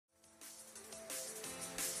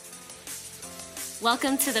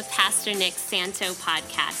Welcome to the Pastor Nick Santo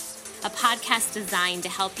podcast, a podcast designed to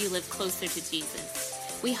help you live closer to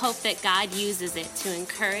Jesus. We hope that God uses it to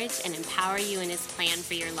encourage and empower you in his plan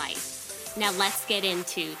for your life. Now let's get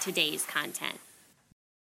into today's content.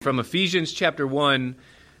 From Ephesians chapter 1,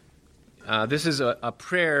 this is a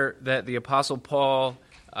prayer that the Apostle Paul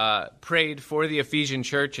prayed for the Ephesian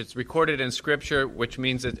church. It's recorded in Scripture, which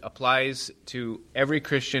means it applies to every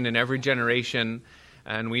Christian in every generation.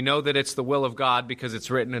 And we know that it's the will of God because it's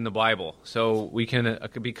written in the Bible. So we can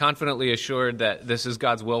be confidently assured that this is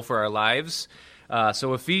God's will for our lives.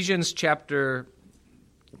 So Ephesians chapter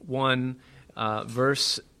 1,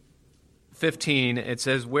 verse 15, it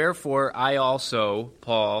says, "Wherefore I also,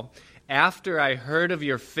 Paul, after I heard of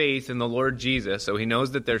your faith in the Lord Jesus," so he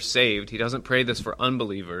knows that they're saved. He doesn't pray this for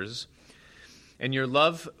unbelievers, "and your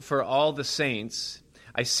love for all the saints,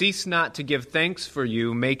 I cease not to give thanks for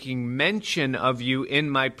you, making mention of you in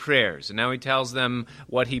my prayers." And now he tells them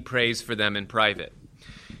what he prays for them in private.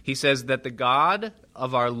 He says that the God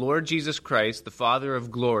of our Lord Jesus Christ, the Father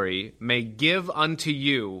of glory, may give unto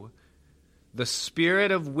you the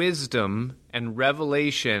spirit of wisdom and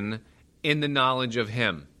revelation in the knowledge of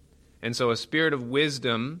him. And so a spirit of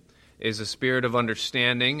wisdom is a spirit of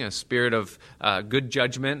understanding, a spirit of good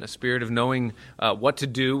judgment, a spirit of knowing what to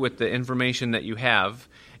do with the information that you have.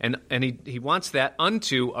 And he wants that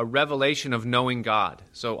unto a revelation of knowing God.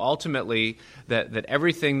 So ultimately, that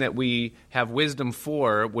everything that we have wisdom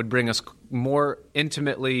for would bring us more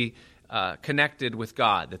intimately connected with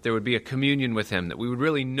God, that there would be a communion with him, that we would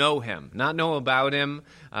really know him, not know about him,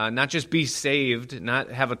 not just be saved, not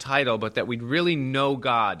have a title, but that we'd really know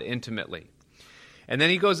God intimately. And then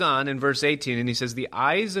he goes on in verse 18, and he says, "The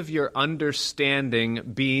eyes of your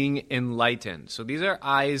understanding being enlightened." So these are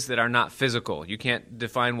eyes that are not physical. You can't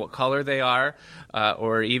define what color they are,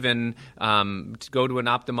 or even go to an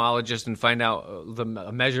ophthalmologist and find out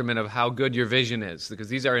a measurement of how good your vision is, because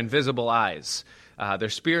these are invisible eyes. They're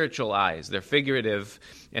spiritual eyes. They're figurative,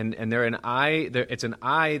 and they're an eye. It's an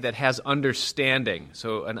eye that has understanding.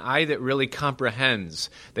 So an eye that really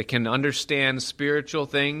comprehends, that can understand spiritual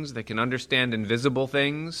things, that can understand invisible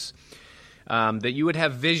things. That you would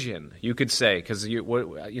have vision, you could say, because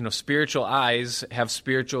spiritual eyes have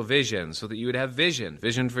spiritual vision, so that you would have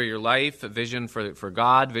vision for your life, vision for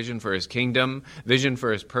God, vision for his kingdom, vision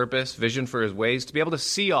for his purpose, vision for his ways, to be able to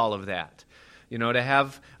see all of that. To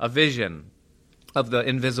have a vision of the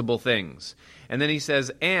invisible things. And then he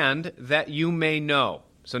says, "and that you may know."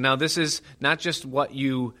 So now this is not just what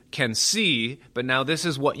you can see, but now this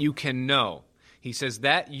is what you can know. He says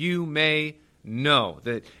that you may know.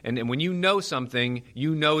 And when you know something,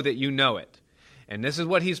 you know that you know it. And this is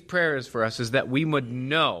what his prayer is for us, is that we would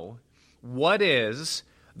know what is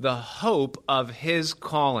the hope of his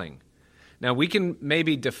calling. Now, we can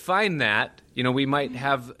maybe define that. We might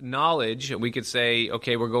have knowledge, and we could say,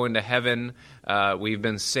 okay, we're going to heaven. We've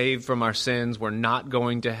been saved from our sins. We're not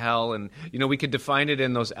going to hell. And, we could define it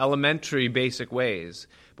in those elementary, basic ways.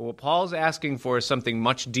 But what Paul's asking for is something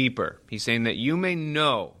much deeper. He's saying that you may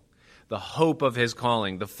know the hope of his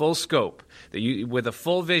calling, the full scope, that you, with a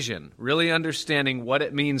full vision, really understanding what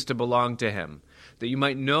it means to belong to him, that you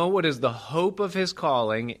might know what is the hope of his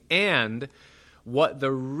calling and what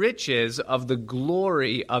the riches of the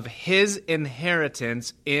glory of his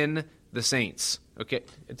inheritance in the saints. Okay,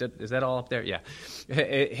 is that all up there? Yeah.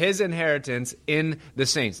 His inheritance in the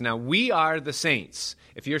saints. Now, we are the saints.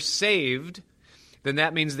 If you're saved, then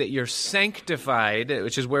that means that you're sanctified,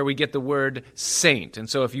 which is where we get the word saint. And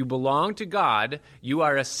so if you belong to God, you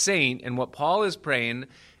are a saint. And what Paul is praying,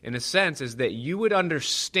 in a sense, is that you would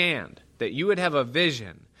understand, that you would have a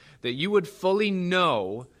vision, that you would fully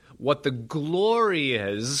know what the glory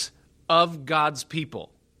is of God's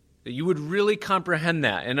people, that you would really comprehend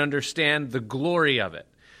that and understand the glory of it.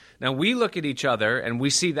 Now, we look at each other and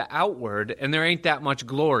we see the outward, and there ain't that much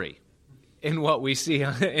glory in what we see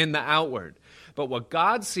in the outward. But what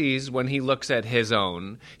God sees when he looks at his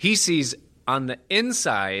own, he sees on the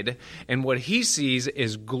inside, and what he sees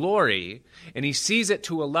is glory, and he sees it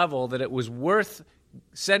to a level that it was worth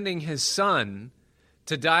sending his son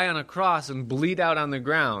to die on a cross and bleed out on the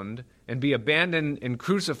ground and be abandoned and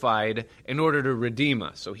crucified in order to redeem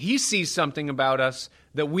us. So he sees something about us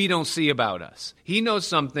that we don't see about us. He knows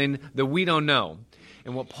something that we don't know.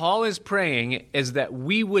 And what Paul is praying is that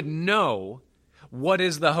we would know what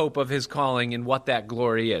is the hope of his calling and what that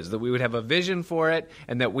glory is, that we would have a vision for it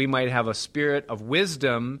and that we might have a spirit of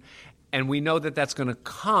wisdom, and we know that that's going to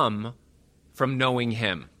come from knowing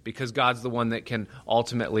him, because God's the one that can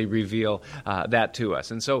ultimately reveal that to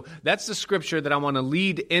us. And so that's the scripture that I want to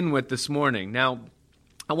lead in with this morning. Now,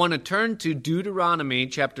 I want to turn to Deuteronomy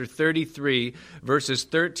chapter 33, verses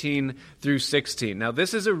 13 through 16. Now,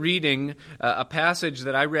 this is a reading, a passage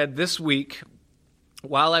that I read this week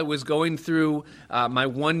while I was going through my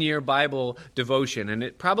one-year Bible devotion. And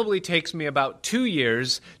it probably takes me about 2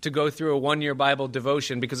 years to go through a one-year Bible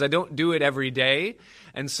devotion because I don't do it every day.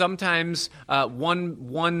 And sometimes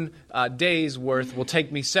one day's worth will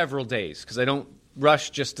take me several days because I don't rush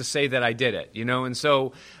just to say that I did it, you know. And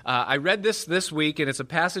so I read this week, and it's a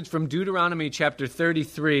passage from Deuteronomy chapter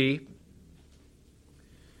 33.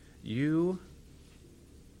 You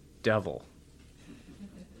devil.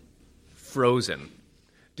 Frozen.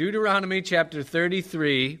 Deuteronomy chapter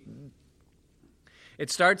 33.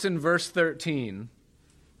 It starts in verse 13.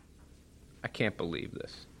 I can't believe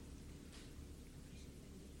this.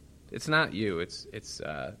 It's not you. It's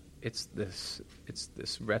this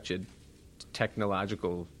wretched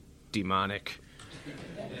technological, demonic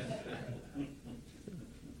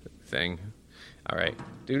thing. All right.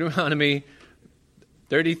 Deuteronomy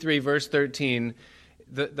 33, verse 13.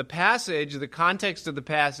 The passage, the context of the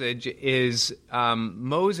passage is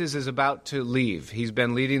Moses is about to leave. He's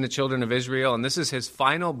been leading the children of Israel, and this is his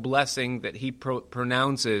final blessing that he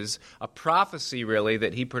pronounces, a prophecy really,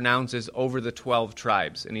 that he pronounces over the 12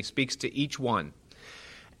 tribes, and he speaks to each one.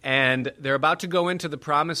 And they're about to go into the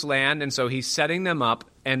promised land, and so he's setting them up,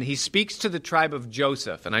 and he speaks to the tribe of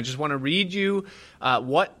Joseph. And I just want to read you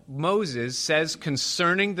what Moses says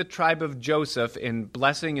concerning the tribe of Joseph in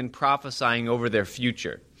blessing and prophesying over their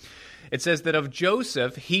future. It says that of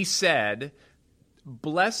Joseph, he said,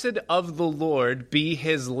 "Blessed of the Lord be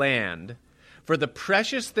his land, for the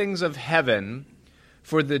precious things of heaven,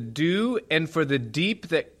 for the dew and for the deep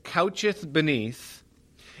that coucheth beneath,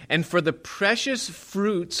 and for the precious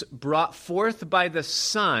fruits brought forth by the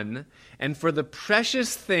sun, and for the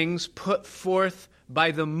precious things put forth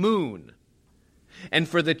by the moon, and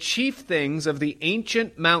for the chief things of the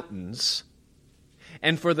ancient mountains,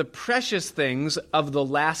 and for the precious things of the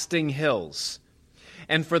lasting hills,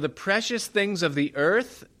 and for the precious things of the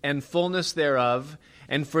earth and fullness thereof,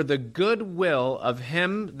 and for the good will of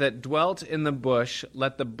him that dwelt in the bush,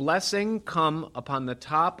 let the blessing come upon the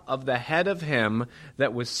top of the head of him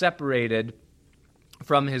that was separated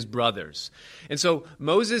from his brothers." And so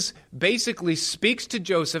Moses basically speaks to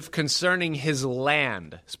Joseph concerning his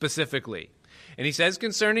land specifically. And he says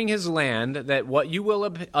concerning his land that what you will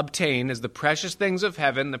obtain is the precious things of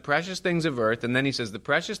heaven, the precious things of earth, and then he says the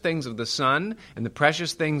precious things of the sun and the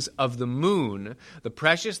precious things of the moon, the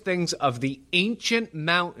precious things of the ancient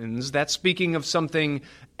mountains, that's speaking of something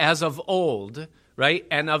as of old, right,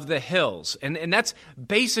 and of the hills. And that's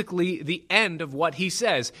basically the end of what he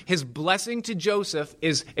says. His blessing to Joseph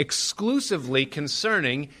is exclusively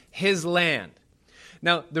concerning his land.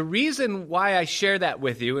 Now, the reason why I share that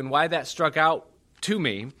with you and why that struck out to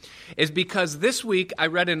me is because this week I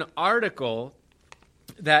read an article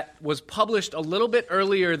that was published a little bit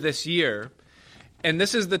earlier this year, and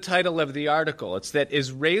this is the title of the article. It's that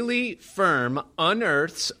Israeli firm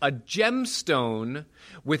unearths a gemstone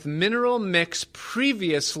with mineral mix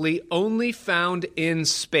previously only found in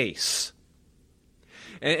space.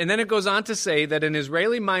 And then it goes on to say that an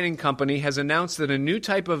Israeli mining company has announced that a new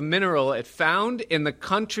type of mineral it found in the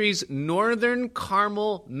country's northern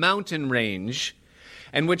Carmel mountain range,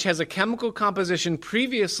 and which has a chemical composition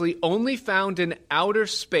previously only found in outer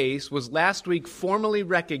space, was last week formally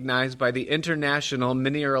recognized by the International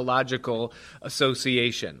Mineralogical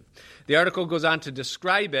Association. The article goes on to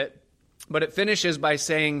describe it, but it finishes by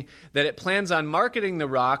saying that it plans on marketing the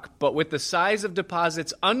rock, but with the size of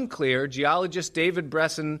deposits unclear, geologist David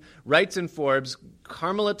Bresson writes in Forbes,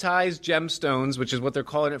 Carmelitized gemstones, which is what they're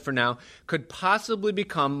calling it for now, could possibly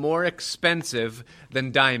become more expensive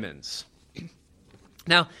than diamonds.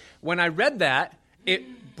 Now, when I read that,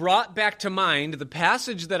 it brought back to mind the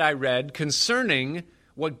passage that I read concerning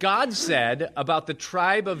what God said about the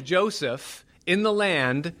tribe of Joseph in the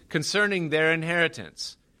land concerning their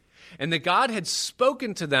inheritance. And that God had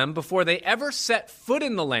spoken to them before they ever set foot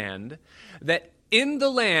in the land, that in the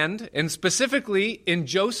land, and specifically in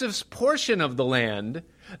Joseph's portion of the land,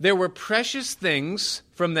 there were precious things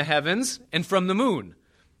from the heavens and from the moon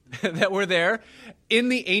that were there in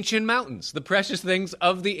the ancient mountains, the precious things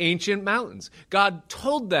of the ancient mountains. God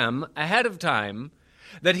told them ahead of time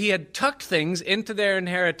that he had tucked things into their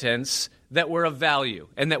inheritance that were of value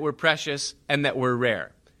and that were precious and that were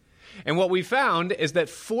rare. And what we found is that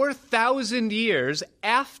 4,000 years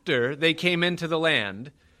after they came into the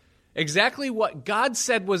land, exactly what God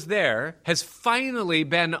said was there has finally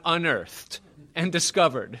been unearthed and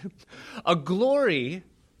discovered. A glory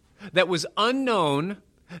that was unknown,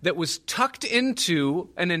 that was tucked into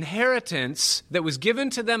an inheritance that was given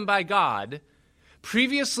to them by God,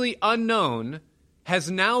 previously unknown,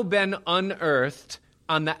 has now been unearthed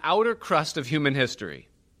on the outer crust of human history,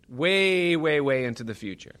 way, way, way into the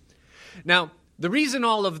future. Now, the reason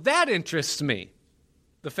all of that interests me,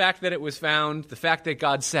 the fact that it was found, the fact that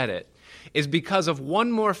God said it, is because of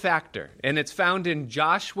one more factor, and it's found in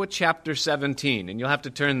Joshua chapter 17. And you'll have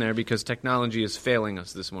to turn there because technology is failing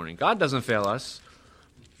us this morning. God doesn't fail us,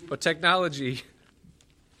 but technology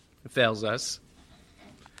fails us.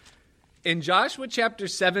 In Joshua chapter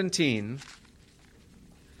 17,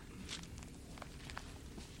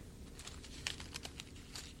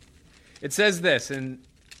 it says this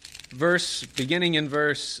beginning in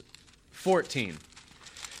verse 14.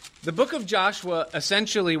 The book of Joshua,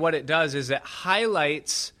 essentially what it does is it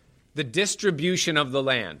highlights the distribution of the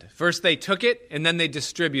land. First they took it, and then they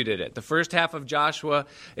distributed it. The first half of Joshua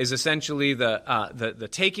is essentially the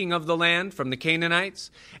taking of the land from the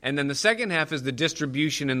Canaanites, and then the second half is the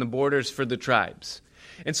distribution and the borders for the tribes.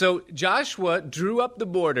 And so Joshua drew up the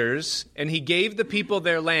borders, and he gave the people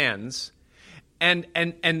their lands, and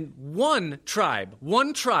one tribe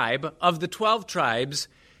of the 12 tribes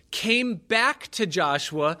came back to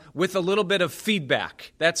Joshua with a little bit of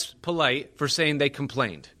feedback. That's polite for saying they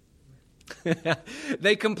complained.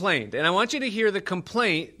 They complained. And I want you to hear the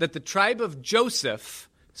complaint that the tribe of Joseph,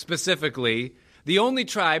 specifically, the only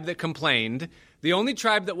tribe that complained, the only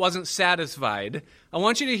tribe that wasn't satisfied, I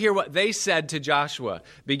want you to hear what they said to Joshua,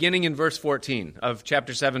 beginning in verse 14 of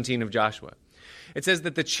chapter 17 of Joshua. It says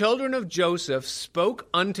that the children of Joseph spoke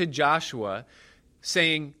unto Joshua,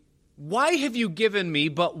 saying, "Why have you given me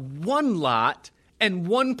but one lot and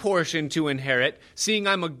one portion to inherit, seeing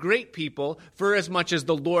I'm a great people, for as much as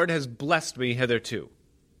the Lord has blessed me hitherto?"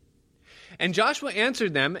 And Joshua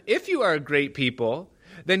answered them, "If you are a great people,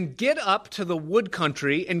 then get up to the wood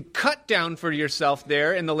country and cut down for yourself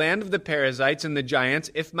there in the land of the Perizzites and the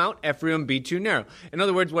giants, if Mount Ephraim be too narrow." In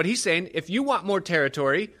other words, what he's saying, if you want more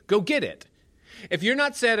territory, go get it. If you're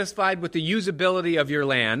not satisfied with the usability of your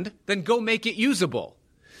land, then go make it usable.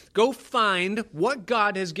 Go find what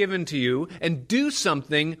God has given to you and do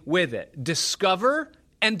something with it. Discover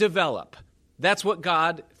and develop. That's what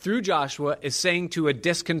God, through Joshua, is saying to a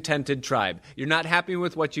discontented tribe. You're not happy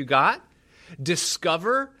with what you got?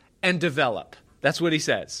 Discover and develop. That's what he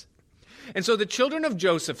says. And so the children of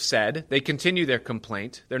Joseph said, they continue their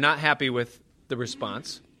complaint. They're not happy with the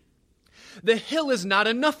response. "The hill is not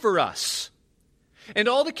enough for us. And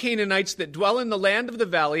all the Canaanites that dwell in the land of the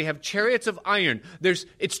valley have chariots of iron.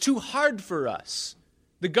 It's too hard for us.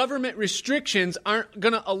 The government restrictions aren't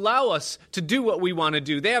going to allow us to do what we want to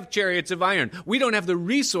do. They have chariots of iron. We don't have the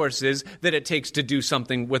resources that it takes to do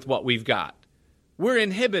something with what we've got. We're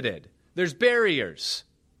inhibited. There's barriers."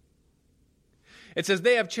 It says,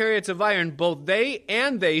 "They have chariots of iron, both they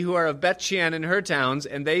and they who are of Beth-shean and her towns,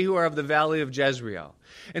 and they who are of the valley of Jezreel."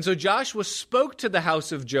 And so Joshua spoke to the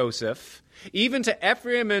house of Joseph, even to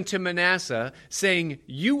Ephraim and to Manasseh, saying,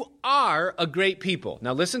 "You are a great people."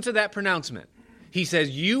 Now listen to that pronouncement. He says,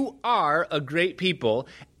 "You are a great people,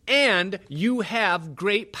 and you have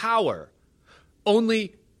great power. You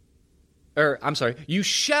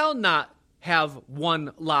shall not have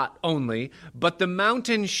one lot only, but the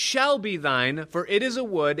mountain shall be thine, for it is a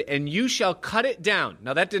wood, and you shall cut it down."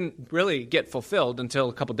 Now that didn't really get fulfilled until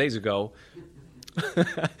a couple days ago.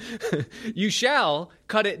 "You shall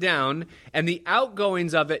cut it down, and the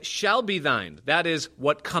outgoings of it shall be thine." That is,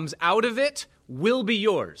 what comes out of it will be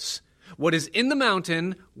yours. What is in the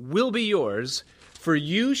mountain will be yours, for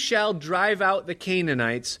you shall drive out the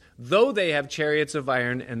Canaanites, though they have chariots of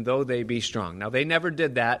iron, and though they be strong. Now, they never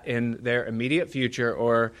did that in their immediate future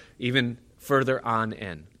or even further on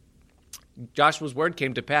in. Joshua's word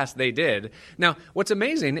came to pass, they did. Now, what's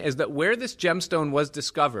amazing is that where this gemstone was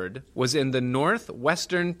discovered was in the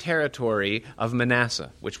northwestern territory of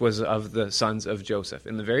Manasseh, which was of the sons of Joseph,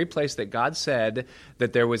 in the very place that God said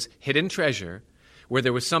that there was hidden treasure, where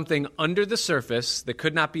there was something under the surface that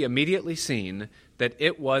could not be immediately seen, that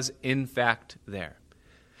it was in fact there.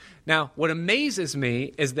 Now, what amazes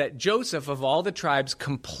me is that Joseph, of all the tribes,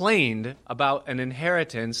 complained about an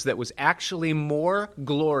inheritance that was actually more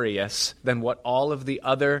glorious than what all of the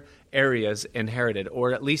other areas inherited,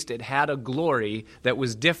 or at least it had a glory that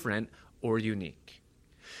was different or unique.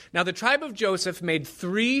 Now, the tribe of Joseph made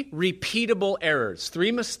 3 repeatable errors,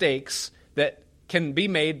 3 mistakes that can be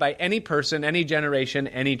made by any person, any generation,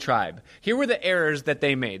 any tribe. Here were the errors that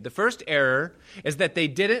they made. The first error is that they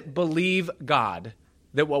didn't believe God,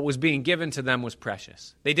 that what was being given to them was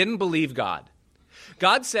precious. They didn't believe God.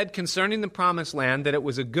 God said concerning the promised land that it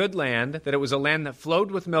was a good land, that it was a land that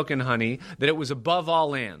flowed with milk and honey, that it was above all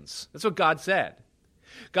lands. That's what God said.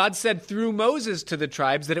 God said through Moses to the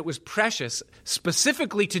tribes that it was precious.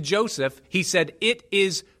 Specifically to Joseph, he said, it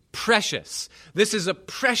is precious. This is a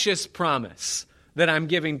precious promise that I'm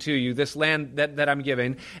giving to you, this land that I'm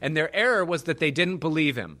giving. And their error was that they didn't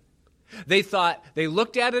believe him. They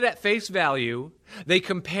looked at it at face value. They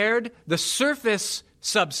compared the surface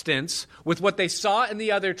substance with what they saw in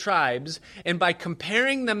the other tribes. And by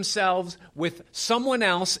comparing themselves with someone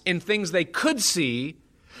else in things they could see,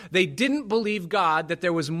 they didn't believe God that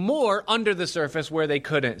there was more under the surface where they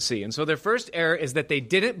couldn't see. And so their first error is that they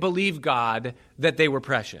didn't believe God that they were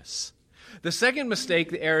precious. The second mistake,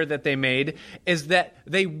 the error that they made, is that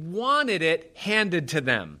they wanted it handed to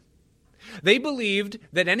them. They believed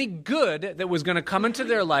that any good that was going to come into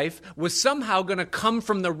their life was somehow going to come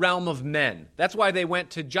from the realm of men. That's why they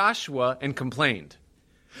went to Joshua and complained.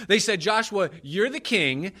 They said, Joshua, you're the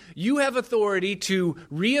king. You have authority to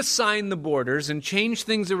reassign the borders and change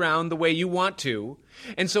things around the way you want to.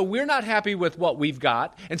 And so we're not happy with what we've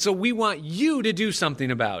got. And so we want you to do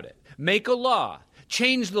something about it. Make a law.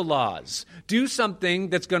 Change the laws. Do something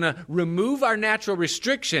that's going to remove our natural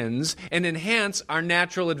restrictions and enhance our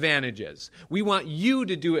natural advantages. We want you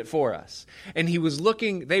to do it for us. And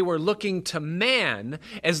they were looking to man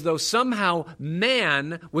as though somehow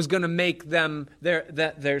man was going to make them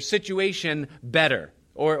their situation better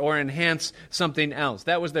or enhance something else.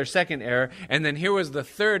 That was their second error. And then here was the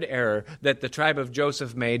third error that the tribe of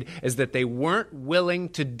Joseph made, is that they weren't willing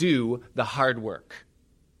to do the hard work.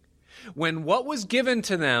 When what was given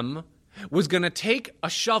to them was going to take a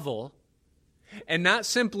shovel and not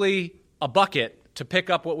simply a bucket to pick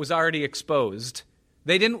up what was already exposed,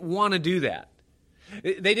 they didn't want to do that.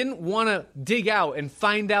 They didn't want to dig out and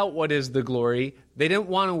find out what is the glory. They didn't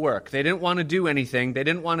want to work. They didn't want to do anything. They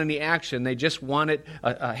didn't want any action. They just wanted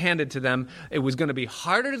handed to them. It was going to be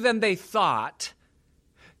harder than they thought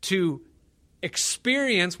to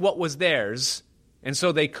experience what was theirs, and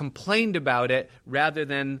so they complained about it rather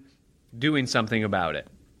than doing something about it.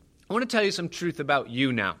 I want to tell you some truth about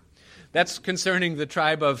you now. That's concerning the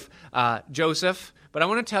tribe of Joseph, but I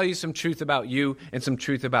want to tell you some truth about you and some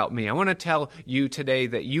truth about me. I want to tell you today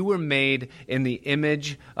that you were made in the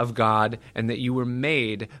image of God and that you were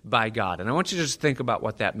made by God. And I want you to just think about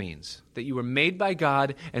what that means, that you were made by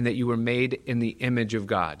God and that you were made in the image of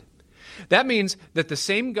God. That means that the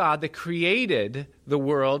same God that created the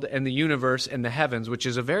world and the universe and the heavens, which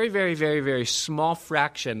is a very, very, very, very small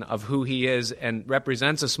fraction of who he is and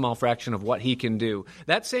represents a small fraction of what he can do,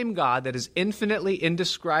 that same God that is infinitely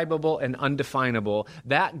indescribable and undefinable,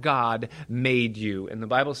 that God made you. And the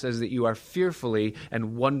Bible says that you are fearfully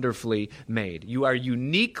and wonderfully made. You are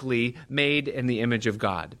uniquely made in the image of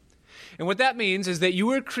God. And what that means is that you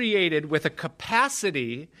were created with a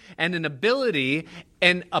capacity and an ability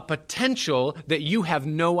and a potential that you have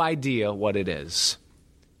no idea what it is.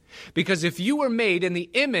 Because if you were made in the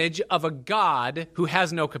image of a God who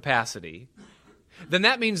has no capacity, then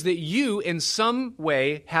that means that you in some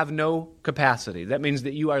way have no capacity. That means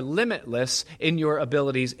that you are limitless in your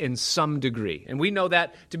abilities in some degree. And we know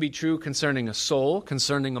that to be true concerning a soul,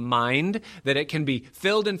 concerning a mind, that it can be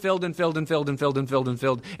filled and filled and filled and filled and filled and filled and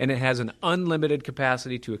filled, and it has an unlimited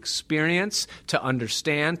capacity to experience, to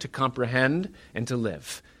understand, to comprehend, and to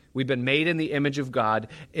live. We've been made in the image of God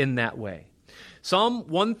in that way. Psalm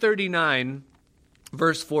 139,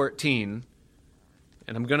 verse 14,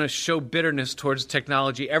 and I'm going to show bitterness towards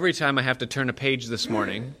technology every time I have to turn a page this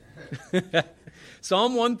morning.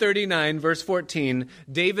 Psalm 139, verse 14,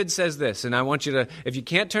 David says this, and I want you to, if you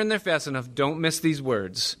can't turn there fast enough, don't miss these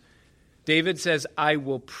words. David says, I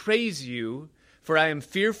will praise you, for I am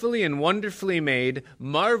fearfully and wonderfully made.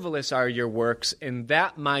 Marvelous are your works, and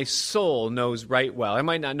that my soul knows right well. I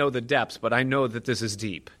might not know the depths, but I know that this is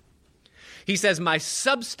deep. He says, my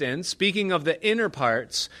substance, speaking of the inner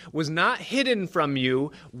parts, was not hidden from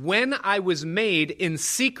you when I was made in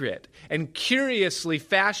secret and curiously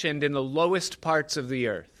fashioned in the lowest parts of the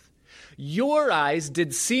earth. Your eyes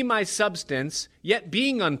did see my substance, yet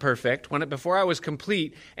being unperfect, before I was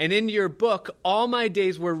complete, and in your book all my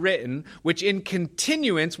days were written, which in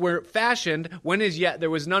continuance were fashioned when as yet there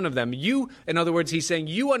was none of them. You, in other words, he's saying,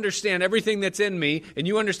 you understand everything that's in me, and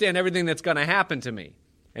you understand everything that's going to happen to me.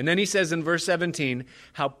 And then he says in verse 17,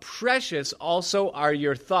 how precious also are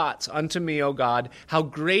your thoughts unto me, O God. How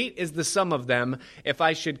great is the sum of them. If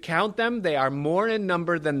I should count them, they are more in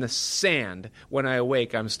number than the sand. When I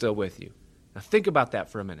awake, I'm still with you. Now think about that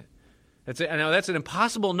for a minute. I know that's an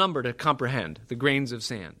impossible number to comprehend, the grains of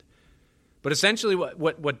sand. But essentially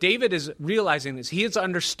what David is realizing is he is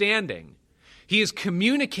understanding. He is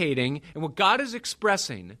communicating, and what God is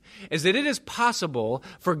expressing is that it is possible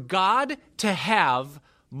for God to have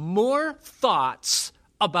more thoughts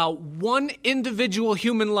about one individual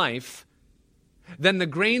human life than the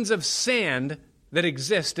grains of sand that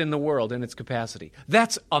exist in the world in its capacity.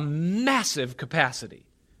 That's a massive capacity.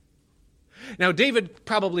 Now, David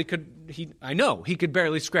probably he could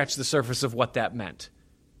barely scratch the surface of what that meant.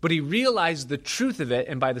 But he realized the truth of it,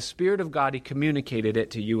 and by the Spirit of God, he communicated it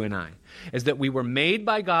to you and I, is that we were made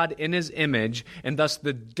by God in his image, and thus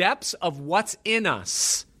the depths of what's in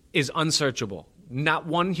us is unsearchable. Not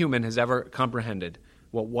one human has ever comprehended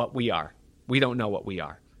what we are. We don't know what we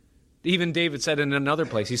are. Even David said in another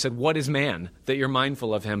place, he said, "What is man that you're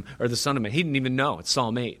mindful of him, or the son of man?" He didn't even know. It's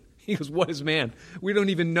Psalm 8. He goes, "What is man?" We don't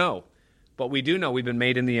even know. But we do know we've been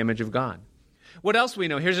made in the image of God. What else we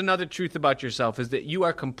know? Here's another truth about yourself, is that you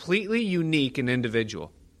are completely unique and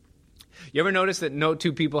individual. You ever notice that no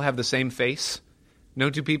two people have the same face? No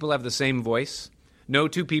two people have the same voice? No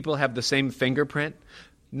two people have the same fingerprint?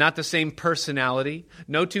 Not the same personality?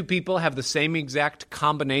 No two people have the same exact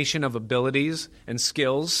combination of abilities and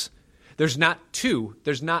skills? There's not two,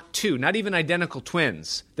 not even identical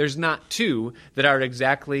twins. There's not two that are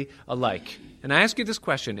exactly alike. And I ask you this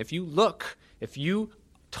question: if you look, if you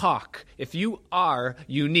talk, if you are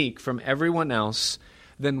unique from everyone else,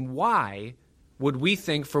 then why would we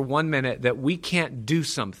think for 1 minute that we can't do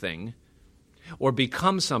something or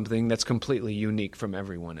become something that's completely unique from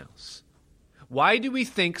everyone else? Why do we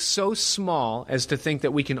think so small as to think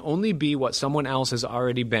that we can only be what someone else has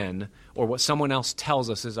already been, or what someone else tells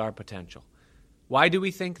us is our potential? Why do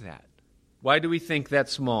we think that? Why do we think that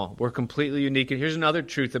small? We're completely unique. And here's another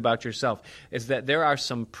truth about yourself, is that there are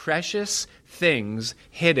some precious things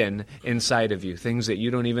hidden inside of you, things that you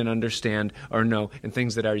don't even understand or know, and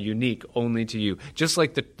things that are unique only to you. Just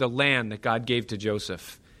like the land that God gave to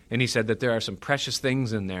Joseph. And he said that there are some precious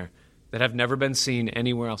things in there that have never been seen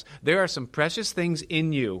anywhere else. There are some precious things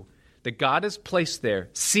in you that God has placed there,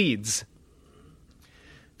 seeds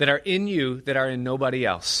that are in you that are in nobody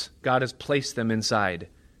else. God has placed them inside.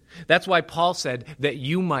 That's why Paul said that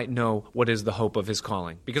you might know what is the hope of his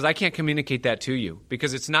calling. Because I can't communicate that to you,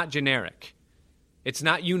 because it's not generic. It's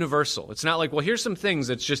not universal. It's not like, well, here's some things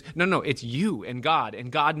that's just, no, it's you and God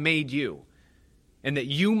made you. And that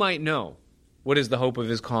you might know what is the hope of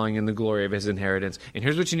his calling and the glory of his inheritance. And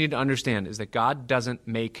here's what you need to understand, is that God doesn't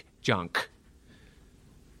make junk.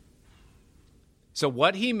 So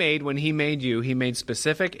what he made when he made you, he made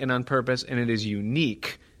specific and on purpose, and it is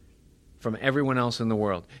unique from everyone else in the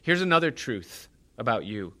world. Here's another truth about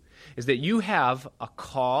you, is that you have a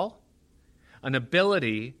call, an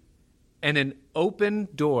ability, and an open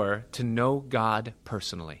door to know God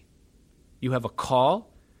personally. You have a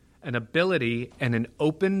call, an ability, and an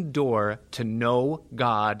open door to know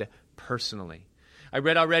God personally. I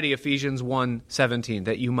read already Ephesians 1:17,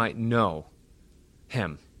 that you might know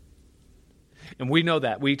him. And we know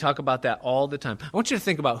that. We talk about that all the time. I want you to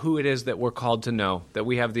think about who it is that we're called to know, that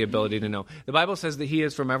we have the ability to know. The Bible says that he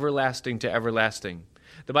is from everlasting to everlasting.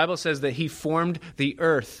 The Bible says that he formed the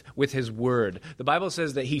earth with his word. The Bible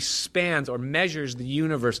says that he spans or measures the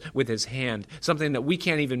universe with his hand, something that we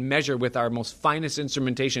can't even measure with our most finest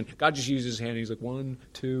instrumentation. God just uses his hand. He's like, 1,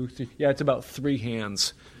 2, 3. Yeah, it's about 3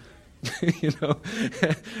 hands.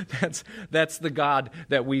 That's the God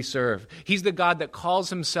that we serve. He's the God that calls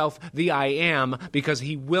himself the I Am, because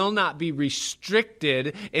he will not be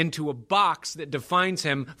restricted into a box that defines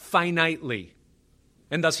him finitely.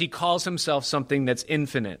 And thus he calls himself something that's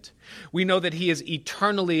infinite. We know that he is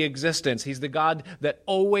eternally existent. He's the God that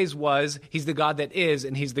always was, he's the God that is,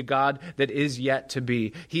 and he's the God that is yet to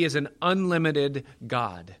be. He is an unlimited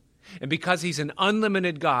God. And because he's an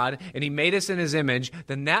unlimited God and he made us in his image,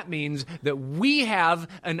 then that means that we have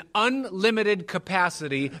an unlimited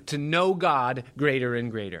capacity to know God greater and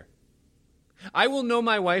greater. I will know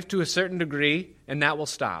my wife to a certain degree, and that will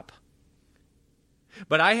stop.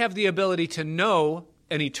 But I have the ability to know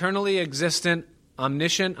an eternally existent,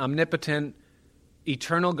 omniscient, omnipotent,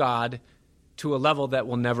 eternal God to a level that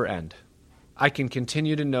will never end. I can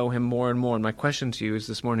continue to know him more and more. And my question to you is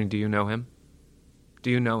this morning, do you know him? Do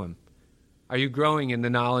you know him? Are you growing in the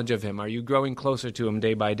knowledge of him? Are you growing closer to him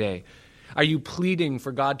day by day? Are you pleading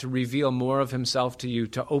for God to reveal more of himself to you,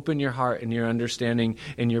 to open your heart and your understanding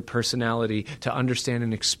and your personality, to understand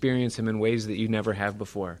and experience him in ways that you never have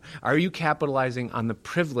before? Are you capitalizing on the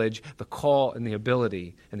privilege, the call, and the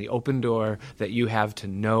ability and the open door that you have to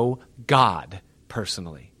know God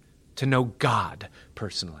personally? To know God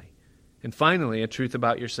personally. And finally, a truth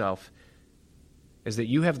about yourself is that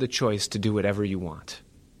you have the choice to do whatever you want.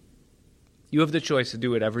 You have the choice to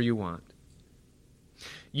do whatever you want.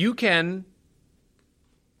 You can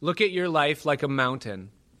look at your life like a mountain,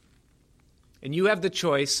 and you have the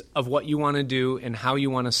choice of what you want to do and how you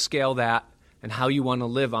want to scale that and how you want to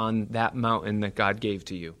live on that mountain that God gave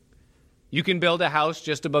to you. You can build a house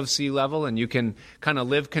just above sea level, and you can kind of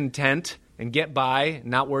live content and get by,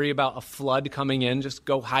 not worry about a flood coming in. Just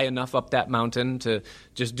go high enough up that mountain to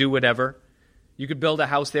just do whatever. You could build a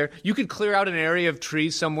house there. You could clear out an area of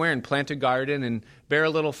trees somewhere and plant a garden and bear a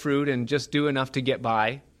little fruit and just do enough to get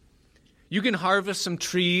by. You can harvest some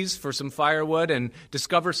trees for some firewood and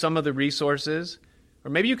discover some of the resources. Or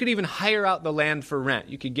maybe you could even hire out the land for rent.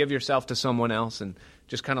 You could give yourself to someone else and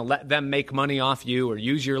just kind of let them make money off you or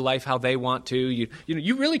use your life how they want to.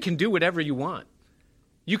 You really can do whatever you want.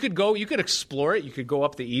 You could explore it. You could go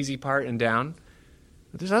up the easy part and down.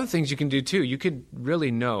 But there's other things you can do too. You could really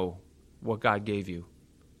know what God gave you.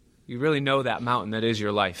 You really know that mountain that is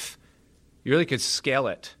your life. You really could scale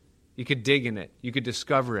it. You could dig in it. You could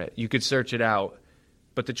discover it. You could search it out.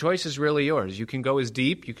 But the choice is really yours. You can go as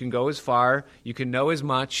deep. You can go as far. You can know as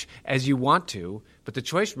much as you want to. But the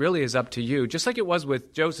choice really is up to you. Just like it was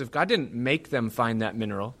with Joseph, God didn't make them find that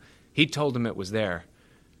mineral. He told them it was there.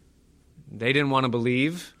 They didn't want to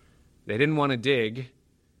believe. They didn't want to dig.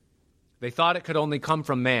 They thought it could only come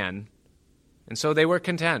from man. And so they were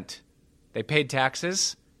content. They paid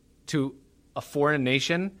taxes to a foreign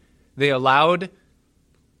nation. They allowed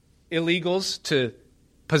illegals to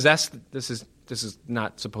possess. This is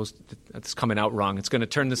not supposed to, it's coming out wrong. It's going to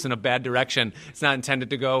turn this in a bad direction. It's not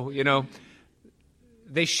intended to go,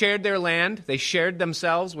 They shared their land. They shared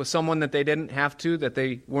themselves with someone that they didn't have to, that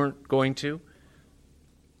they weren't going to.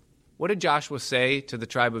 What did Joshua say to the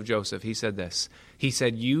tribe of Joseph? He said this. He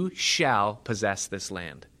said, "You shall possess this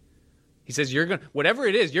land." He says, whatever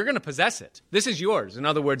it is, you're going to possess it. This is yours. In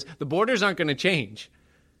other words, the borders aren't going to change.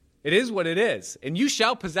 It is what it is, and you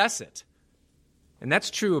shall possess it. And that's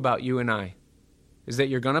true about you and I, is that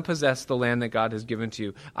you're going to possess the land that God has given to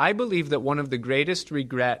you. I believe that one of the greatest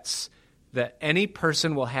regrets that any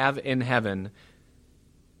person will have in heaven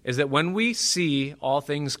is that when we see all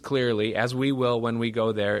things clearly, as we will when we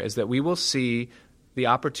go there, is that we will see the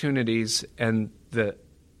opportunities and the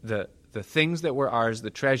things that were ours, the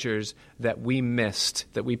treasures that we missed,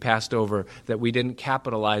 that we passed over, that we didn't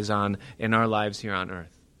capitalize on in our lives here on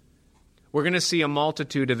earth. We're going to see a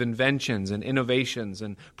multitude of inventions and innovations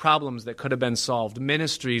and problems that could have been solved,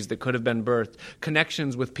 ministries that could have been birthed,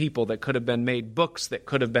 connections with people that could have been made, books that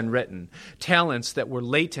could have been written, talents that were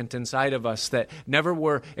latent inside of us that never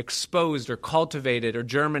were exposed or cultivated or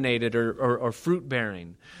germinated or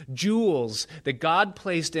fruit-bearing, jewels that God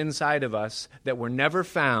placed inside of us that were never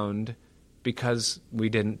found because we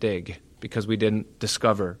didn't dig, because we didn't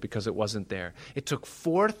discover, because it wasn't there. It took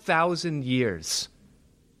 4,000 years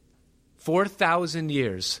for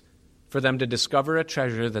them to discover a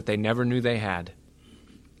treasure that they never knew they had.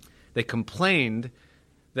 They complained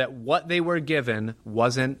that what they were given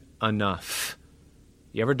wasn't enough.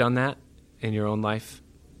 You ever done that in your own life?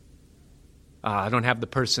 I don't have the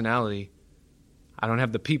personality. I don't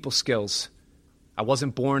have the people skills. I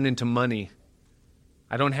wasn't born into money.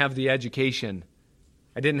 I don't have the education.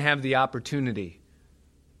 I didn't have the opportunity.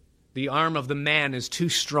 The arm of the man is too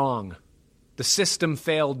strong. The system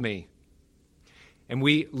failed me. And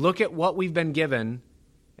we look at what we've been given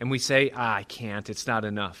and we say, I can't, it's not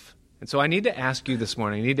enough. And so I need to ask you this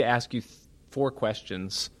morning, I need to ask you 4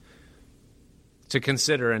 questions to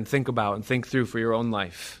consider and think about and think through for your own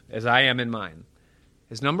life, as I am in mine.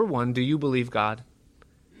 Is number 1, do you believe God?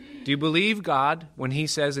 Do you believe God when He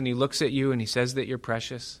says and He looks at you and He says that you're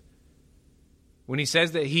precious? When He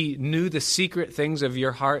says that He knew the secret things of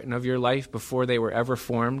your heart and of your life before they were ever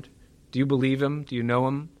formed? Do you believe Him? Do you know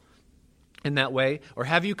Him in that way? Or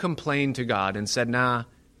have you complained to God and said, nah,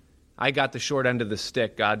 I got the short end of the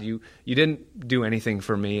stick, God. You didn't do anything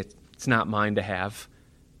for me. It's not mine to have.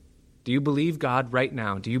 Do you believe God right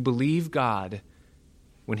now? Do you believe God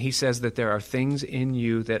when He says that there are things in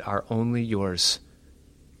you that are only yours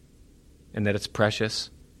and that it's precious?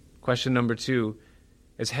 Question number 2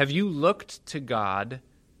 is, have you looked to God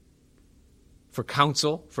for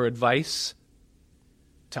counsel, for advice,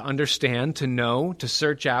 to understand, to know, to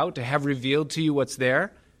search out, to have revealed to you what's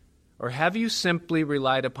there? Or have you simply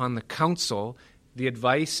relied upon the counsel, the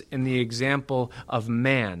advice, and the example of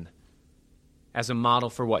man as a model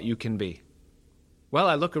for what you can be? Well,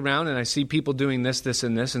 I look around and I see people doing this, this,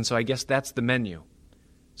 and this, and so I guess that's the menu.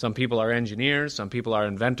 Some people are engineers, some people are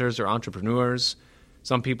inventors or entrepreneurs,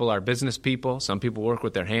 some people are business people, some people work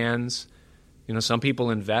with their hands, some people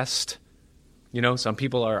invest. Some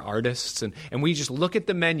people are artists, and we just look at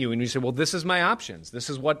the menu and we say, well, this is my options. This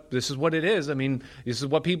is what it is. I mean, this is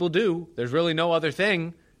what people do. There's really no other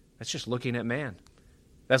thing. That's just looking at man.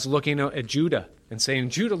 that's looking at Judah and saying,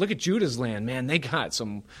 Judah, look at Judah's land, man. They got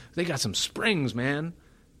some springs, man.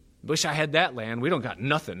 Wish I had that land. We don't got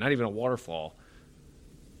nothing, not even a waterfall.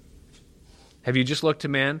 Have you just looked to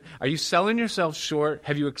man? Are you selling yourself short?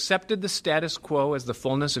 Have you accepted the status quo as the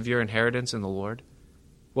fullness of your inheritance in the Lord?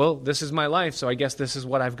 Well, this is my life, so I guess this is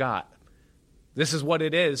what I've got. This is what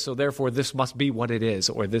it is, so therefore this must be what it is,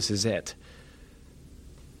 or this is it.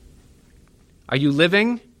 Are you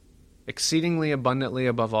living exceedingly abundantly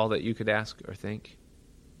above all that you could ask or think?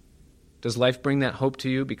 Does life bring that hope to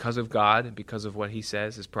you because of God and because of what he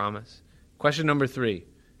says, his promise? Question number 3.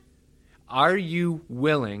 Are you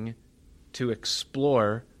willing to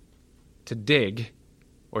explore, to dig,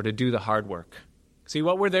 or to do the hard work? See,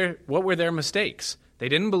 what were their mistakes? They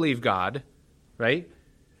didn't believe God, right?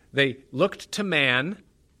 They looked to man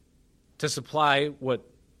to supply what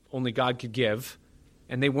only God could give,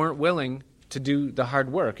 and they weren't willing to do the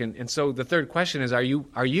hard work. And so the third question is, are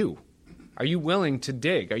you willing to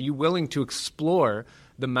dig? Are you willing to explore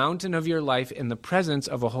the mountain of your life in the presence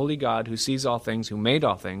of a holy God who sees all things, who made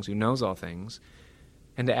all things, who knows all things,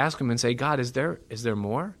 and to ask him and say, God, is there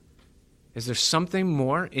more? Is there something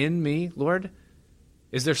more in me, Lord?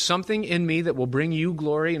 Is there something in me that will bring you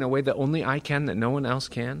glory in a way that only I can, that no one else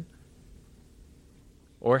can?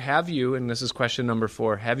 Or have you, and this is question number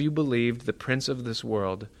 4, have you believed the prince of this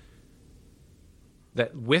world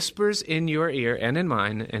that whispers in your ear and in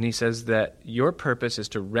mine, and he says that your purpose is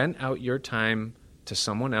to rent out your time to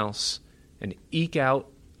someone else and eke out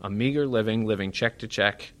a meager living check to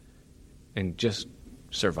check, and just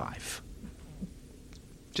survive.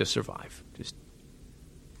 Just survive.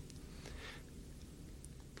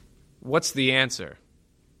 What's the answer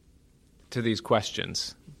to these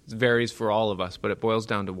questions? It varies for all of us, but it boils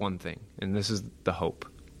down to one thing, and this is the hope,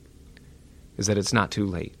 is that it's not too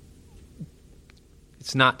late.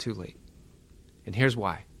 It's not too late. And here's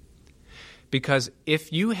why. Because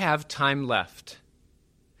if you have time left,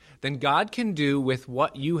 then God can do with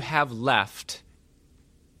what you have left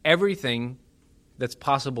everything that's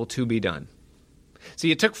possible to be done. See,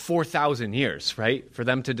 it took 4,000 years, right, for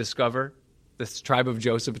them to discover this tribe of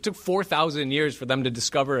Joseph. It took 4,000 years for them to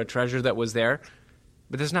discover a treasure that was there,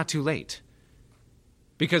 but it's not too late.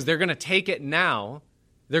 Because they're going to take it now,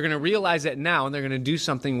 they're going to realize it now, and they're going to do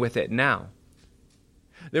something with it now.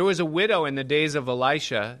 There was a widow in the days of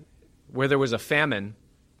Elisha where there was a famine,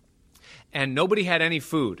 and nobody had any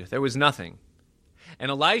food. There was nothing. And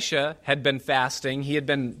Elisha had been fasting. He had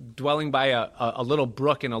been dwelling by a little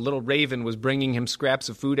brook, and a little raven was bringing him scraps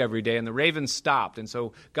of food every day, and the raven stopped. And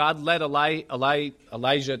so God led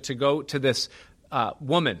Elijah to go to this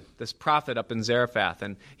woman, this prophet up in Zarephath,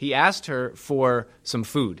 and he asked her for some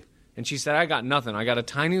food. And she said, I got nothing. I got a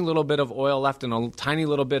tiny little bit of oil left and a tiny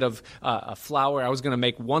little bit of flour. I was going to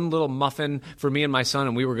make one little muffin for me and my son,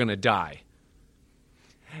 and we were going to die.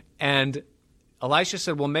 And Elisha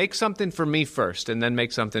said, well, make something for me first, and then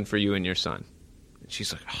make something for you and your son. And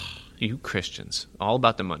she's like, oh, you Christians, all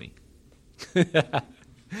about the money.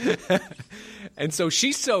 And so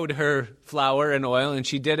she sowed her flour and oil, and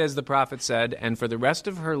she did as the prophet said, and for the rest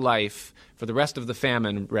of her life, for the rest of the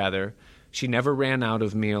famine, rather, she never ran out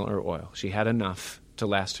of meal or oil. She had enough to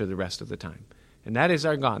last her the rest of the time. And that is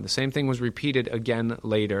our God. The same thing was repeated again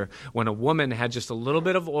later when a woman had just a little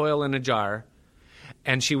bit of oil in a jar,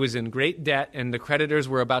 and she was in great debt, and the creditors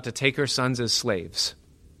were about to take her sons as slaves.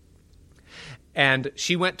 And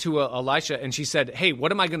she went to Elisha, and she said, hey,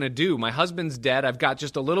 what am I going to do? My husband's dead. I've got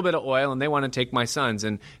just a little bit of oil, and they want to take my sons.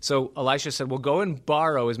 And so Elisha said, well, go and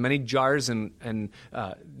borrow as many jars and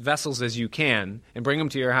vessels as you can and bring them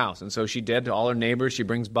to your house. And so she did to all her neighbors. She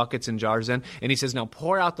brings buckets and jars in. And he says, now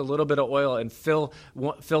pour out the little bit of oil and fill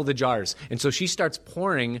the jars. And so she starts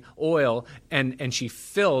pouring oil, and she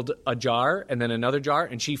filled a jar and then another jar,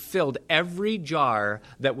 and she filled every jar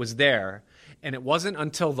that was there. And it wasn't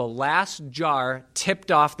until the last jar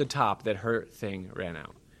tipped off the top that her thing ran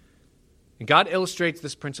out. And God illustrates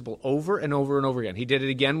this principle over and over and over again. He did it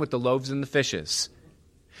again with the loaves and the fishes.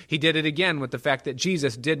 He did it again with the fact that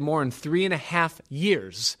Jesus did more in 3.5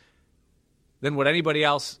 years than what anybody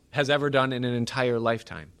else has ever done in an entire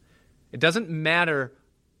lifetime. It doesn't matter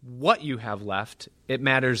what you have left. It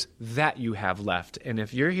matters that you have left. And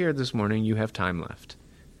if you're here this morning, you have time left.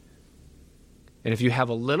 And if you have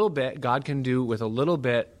a little bit, God can do with a little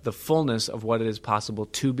bit the fullness of what it is possible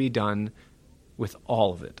to be done with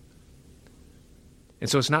all of it. And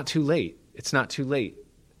so it's not too late. It's not too late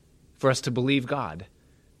for us to believe God.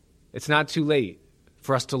 It's not too late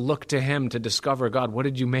for us to look to Him to discover, God, what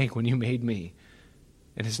did you make when you made me?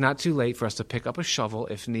 And it's not too late for us to pick up a shovel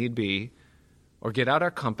if need be, or get out our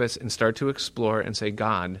compass and start to explore and say,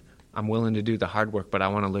 God, I'm willing to do the hard work, but I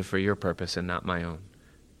want to live for your purpose and not my own.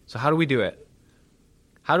 So how do we do it?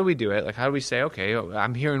 How do we do it? Like, how do we say, okay,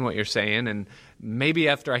 I'm hearing what you're saying, and maybe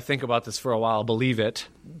after I think about this for a while, I'll believe it.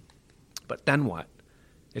 But then what?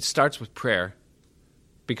 It starts with prayer,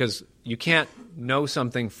 because you can't know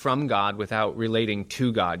something from God without relating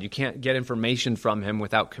to God. You can't get information from him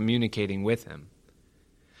without communicating with him.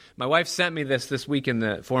 My wife sent me this week in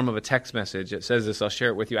the form of a text message. It says this. I'll share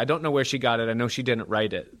it with you. I don't know where she got it. I know she didn't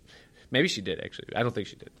write it. Maybe she did, actually. I don't think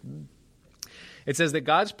she did. It says that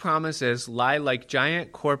God's promises lie like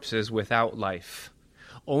giant corpses without life,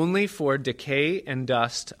 only for decay and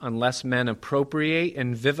dust unless men appropriate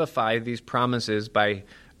and vivify these promises by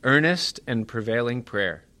earnest and prevailing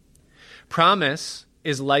prayer. Promise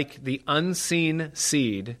is like the unseen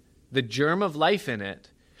seed, the germ of life in it,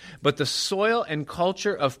 but the soil and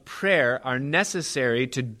culture of prayer are necessary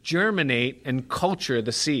to germinate and culture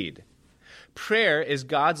the seed. Prayer is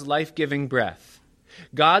God's life-giving breath.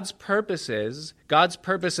 God's purposes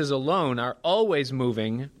alone are always move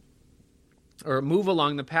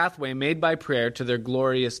along the pathway made by prayer to their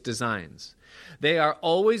glorious designs. They are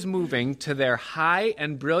always moving to their high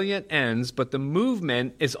and brilliant ends, but the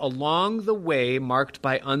movement is along the way marked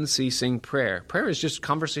by unceasing prayer. Prayer is just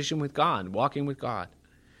conversation with God, walking with God.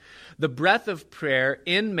 The breath of prayer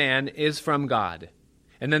in man is from God.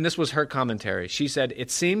 And then this was her commentary. She said, it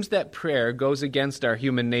seems that prayer goes against our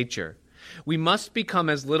human nature. We must become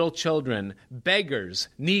as little children, beggars,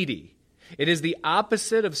 needy. It is the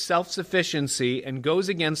opposite of self-sufficiency and goes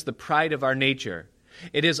against the pride of our nature.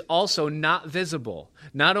 It is also not visible.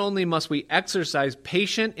 Not only must we exercise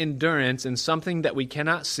patient endurance in something that we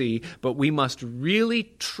cannot see, but we must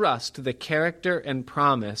really trust the character and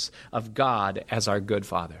promise of God as our good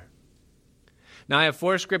Father. Now, I have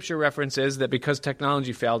 4 scripture references that because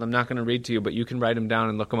technology failed, I'm not going to read to you, but you can write them down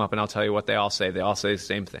and look them up, and I'll tell you what they all say. They all say the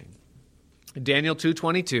same thing. Daniel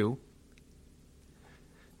 2:22,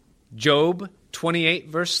 Job 28,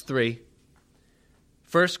 verse 3,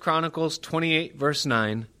 1 Chronicles 28, verse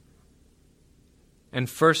 9, and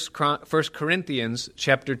 1 Corinthians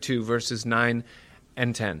chapter 2, verses 9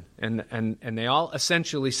 and 10. And they all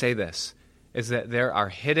essentially say this, is that there are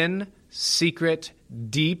hidden, secret,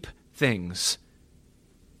 deep things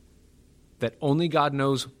that only God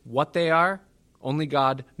knows what they are, only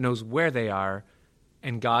God knows where they are,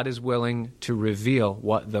 and God is willing to reveal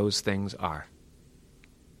what those things are.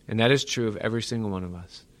 And that is true of every single one of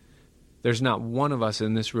us. There's not one of us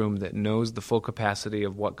in this room that knows the full capacity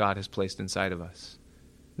of what God has placed inside of us.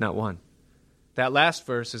 Not one. That last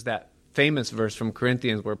verse is that famous verse from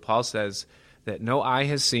Corinthians where Paul says that no eye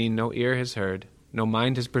has seen, no ear has heard, no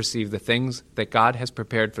mind has perceived the things that God has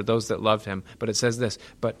prepared for those that love him. But it says this,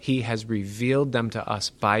 but he has revealed them to us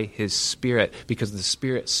by his Spirit, because the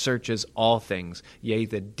Spirit searches all things, yea,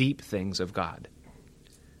 the deep things of God.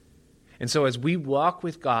 And so as we walk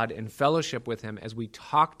with God in fellowship with him, as we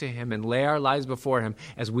talk to him and lay our lives before him,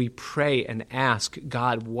 as we pray and ask,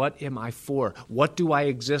 God, what am I for? What do I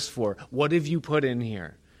exist for? What have you put in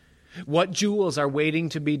here? What jewels are waiting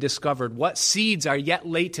to be discovered? What seeds are yet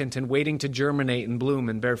latent and waiting to germinate and bloom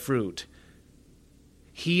and bear fruit?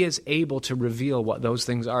 He is able to reveal what those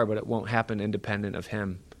things are, but it won't happen independent of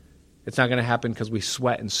him. It's not going to happen because we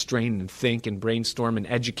sweat and strain and think and brainstorm and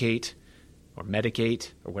educate or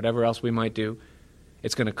medicate or whatever else we might do.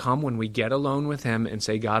 It's going to come when we get alone with him and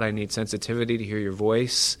say, God, I need sensitivity to hear your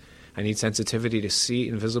voice. I need sensitivity to see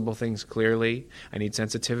invisible things clearly. I need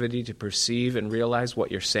sensitivity to perceive and realize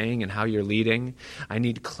what you're saying and how you're leading. I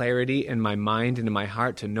need clarity in my mind and in my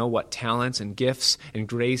heart to know what talents and gifts and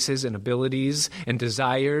graces and abilities and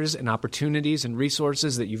desires and opportunities and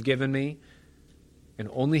resources that you've given me. And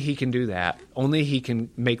only he can do that. Only he can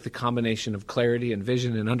make the combination of clarity and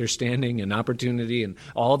vision and understanding and opportunity and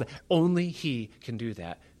all that. Only he can do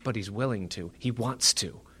that. But he's willing to. He wants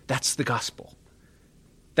to. That's the gospel.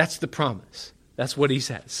 That's the promise. That's what he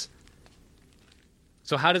says.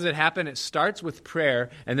 So how does it happen? It starts with prayer,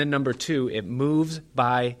 and then number 2, it moves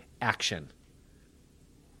by action.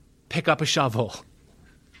 Pick up a shovel.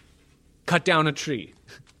 Cut down a tree.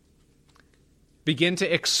 Begin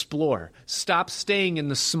to explore. Stop staying in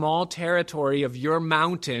the small territory of your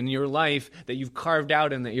mountain, your life that you've carved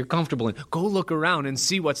out and that you're comfortable in. Go look around and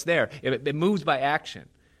see what's there. It moves by action.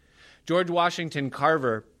 George Washington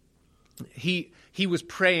Carver, he was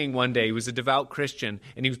praying one day. He was a devout Christian,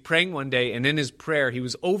 and he was praying one day, and in his prayer, he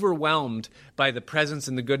was overwhelmed by the presence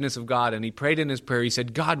and the goodness of God, and he prayed in his prayer. He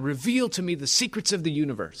said, God, reveal to me the secrets of the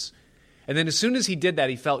universe. And then as soon as he did that,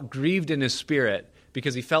 he felt grieved in his spirit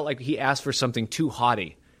because he felt like he asked for something too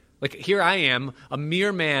haughty. Like, here I am, a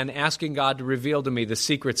mere man asking God to reveal to me the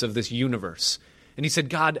secrets of this universe. And he said,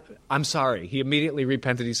 God, I'm sorry. He immediately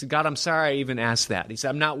repented. He said, God, I'm sorry I even asked that. He said,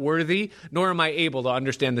 I'm not worthy, nor am I able to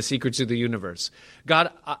understand the secrets of the universe.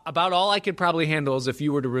 God, about all I could probably handle is if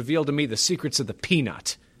you were to reveal to me the secrets of the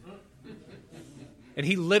peanut. And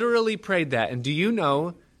he literally prayed that. And do you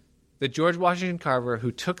know that George Washington Carver,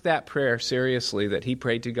 who took that prayer seriously, that he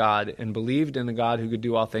prayed to God and believed in a God who could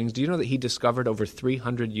do all things, do you know that he discovered over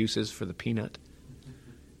 300 uses for the peanut,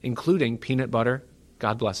 including peanut butter?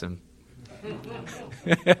 God bless him.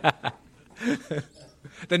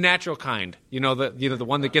 The natural kind, the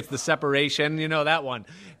one that gets the separation, that one.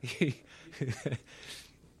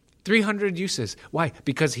 300 uses. Why?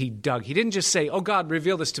 Because he dug. He didn't just say, oh God,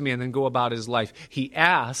 reveal this to me, and then go about his life. He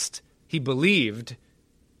asked, he believed,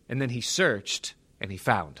 and then he searched, and he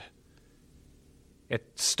found.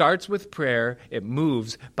 It starts with prayer. It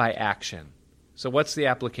moves by action. So what's the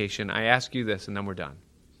application? I ask you this, and then we're done.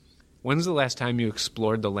 When's the last time you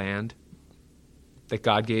explored the land that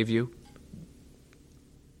God gave you?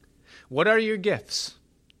 What are your gifts?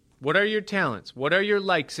 What are your talents? What are your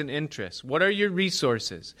likes and interests? What are your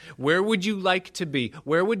resources? Where would you like to be?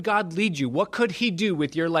 Where would God lead you? What could he do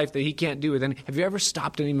with your life that he can't do with any? Have you ever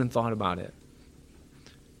stopped and even thought about it?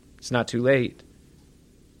 It's not too late.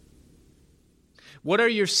 What are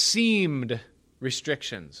your seemed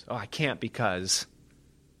restrictions? Oh, I can't because.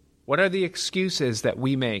 What are the excuses that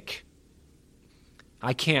we make?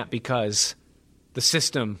 I can't because the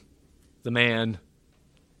system, the man,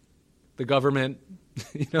 the government,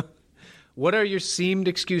 What are your seemed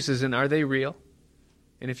excuses, and are they real?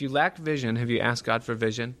 And if you lack vision, have you asked God for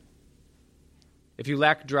vision? If you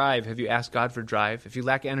lack drive, have you asked God for drive? If you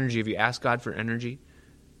lack energy, have you asked God for energy?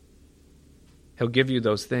 He'll give you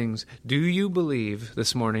those things. Do you believe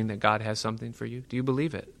this morning that God has something for you? Do you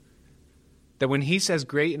believe it? That when he says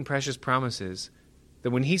great and precious promises,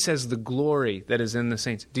 that when he says the glory that is in the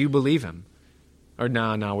saints, do you believe him? Or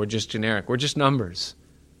no, we're just generic. We're just numbers.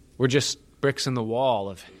 We're just bricks in the wall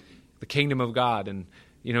of the kingdom of God. And,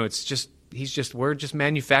 we're just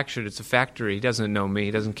manufactured. It's a factory. He doesn't know me.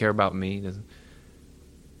 He doesn't care about me.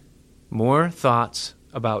 More thoughts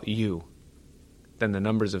about you than the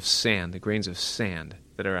numbers of sand, the grains of sand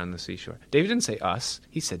that are on the seashore. David didn't say us.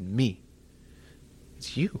 He said me.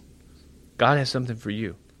 It's you. God has something for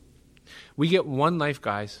you. We get one life,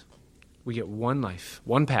 guys. We get one life,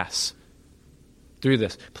 one pass through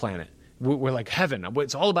this planet. We're like heaven.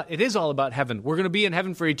 It is all about heaven. We're going to be in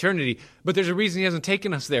heaven for eternity, but there's a reason he hasn't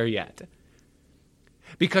taken us there yet.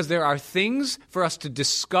 Because there are things for us to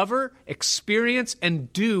discover, experience,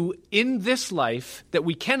 and do in this life that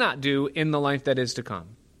we cannot do in the life that is to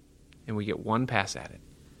come. And we get one pass at it.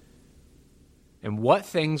 And what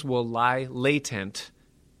things will lie latent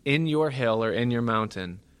in your hill or in your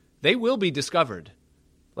mountain? They will be discovered,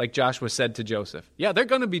 like Joshua said to Joseph. Yeah, they're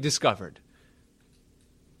going to be discovered.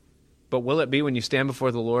 But will it be when you stand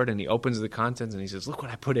before the Lord and he opens the contents and he says, look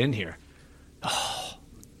what I put in here.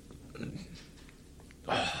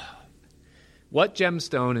 What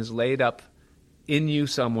gemstone is laid up in you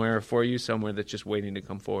somewhere or for you somewhere that's just waiting to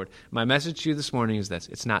come forward? My message to you this morning is this.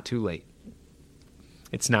 It's not too late.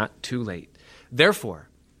 It's not too late. Therefore,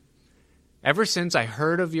 ever since I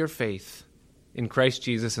heard of your faith in Christ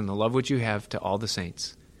Jesus and the love which you have to all the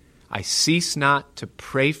saints, I cease not to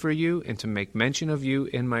pray for you and to make mention of you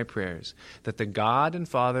in my prayers, that the God and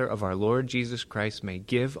Father of our Lord Jesus Christ may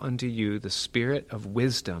give unto you the spirit of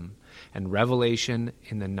wisdom and revelation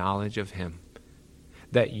in the knowledge of him,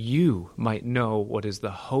 that you might know what is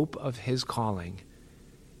the hope of his calling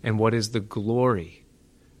and what is the glory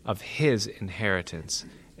of his inheritance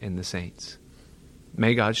in the saints.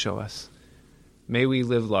 May God show us. May we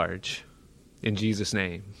live large. In Jesus'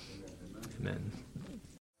 name, amen.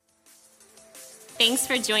 Thanks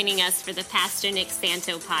for joining us for the Pastor Nick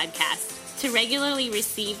Santo podcast. To regularly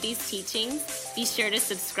receive these teachings, be sure to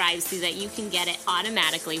subscribe so that you can get it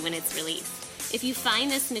automatically when it's released. If you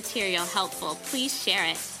find this material helpful, please share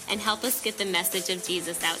it and help us get the message of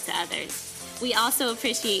Jesus out to others. We also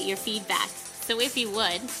appreciate your feedback. So if you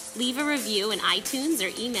would, leave a review in iTunes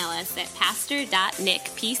or email us at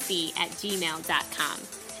pastor.nickpc@gmail.com.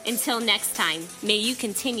 Until next time, may you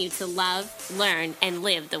continue to love, learn, and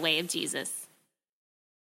live the way of Jesus.